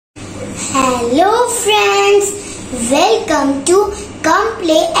Hello friends, welcome to Come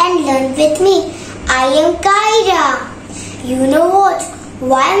Play and Learn with me. I am Kyra. You know what?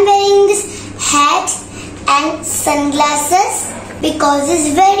 Why I am wearing this hat and sunglasses? Because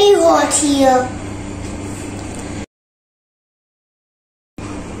it's very hot here.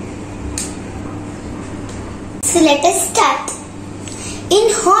 So let us start.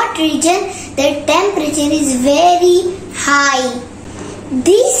 In hot region, the temperature is very high.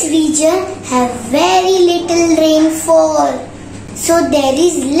 These regions have very little rainfall, so there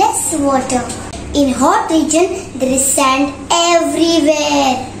is less water. In hot region, there is sand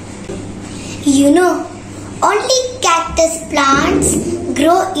everywhere. You know, only cactus plants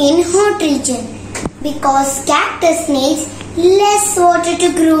grow in hot region because cactus needs less water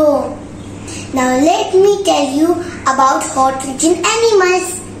to grow. Now let me tell you about hot region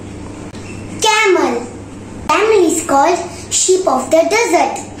animals. Camel. Camel is called sheep of the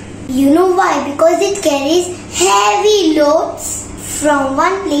desert. You know why? Because it carries heavy loads from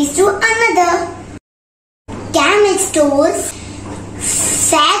one place to another. Camel stores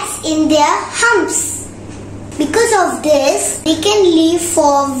fats in their humps. Because of this, they can live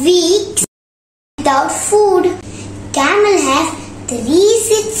for weeks without food. Camel have 3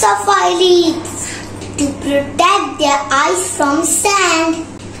 sets of eyelids to protect their eyes from sand.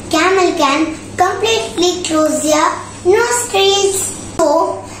 Camel can completely close their nostrils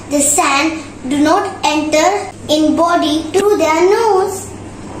so the sand do not enter in body through their nose.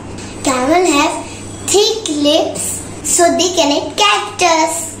 Camel have thick lips so they can eat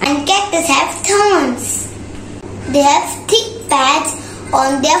cactus, and cactus have thorns. They have thick pads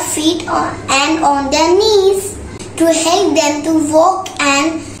on their feet and on their knees to help them to walk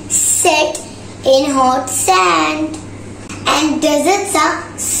and sit in hot sand. And deserts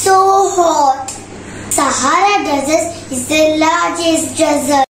are so hot. Sahara Desert is the largest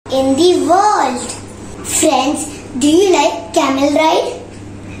desert in the world. Friends, do you like camel ride?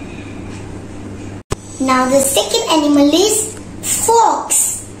 Now the second animal is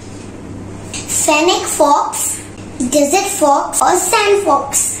fox. Fennec fox, desert fox or sand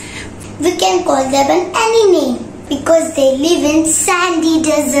fox. We can call them any name because they live in sandy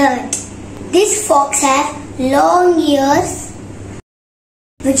desert. These fox have long ears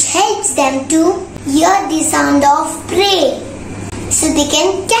which helps them to hear the sound of prey so they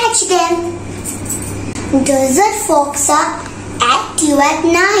can catch them. Desert fox are active at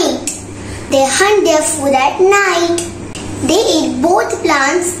night. They hunt their food at night. They eat both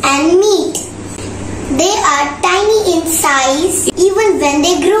plants and meat. They are tiny in size even when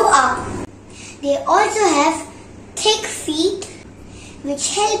they grow up. They also have thick feet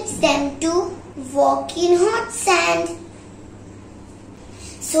which helps them to walk in hot sand.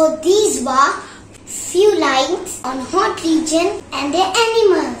 So these were few lines on hot region and their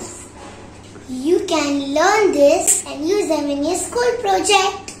animals. You can learn this and use them in your school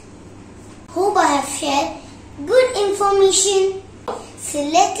project. Hope I have shared good information. So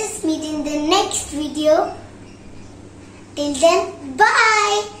let us meet in the next video. Till then,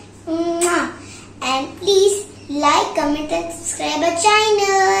 bye. And please like, comment and subscribe our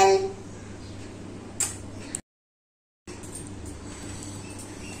channel.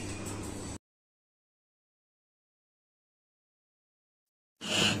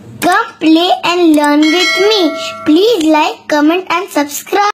 Come play and learn with me. Please like, comment and subscribe.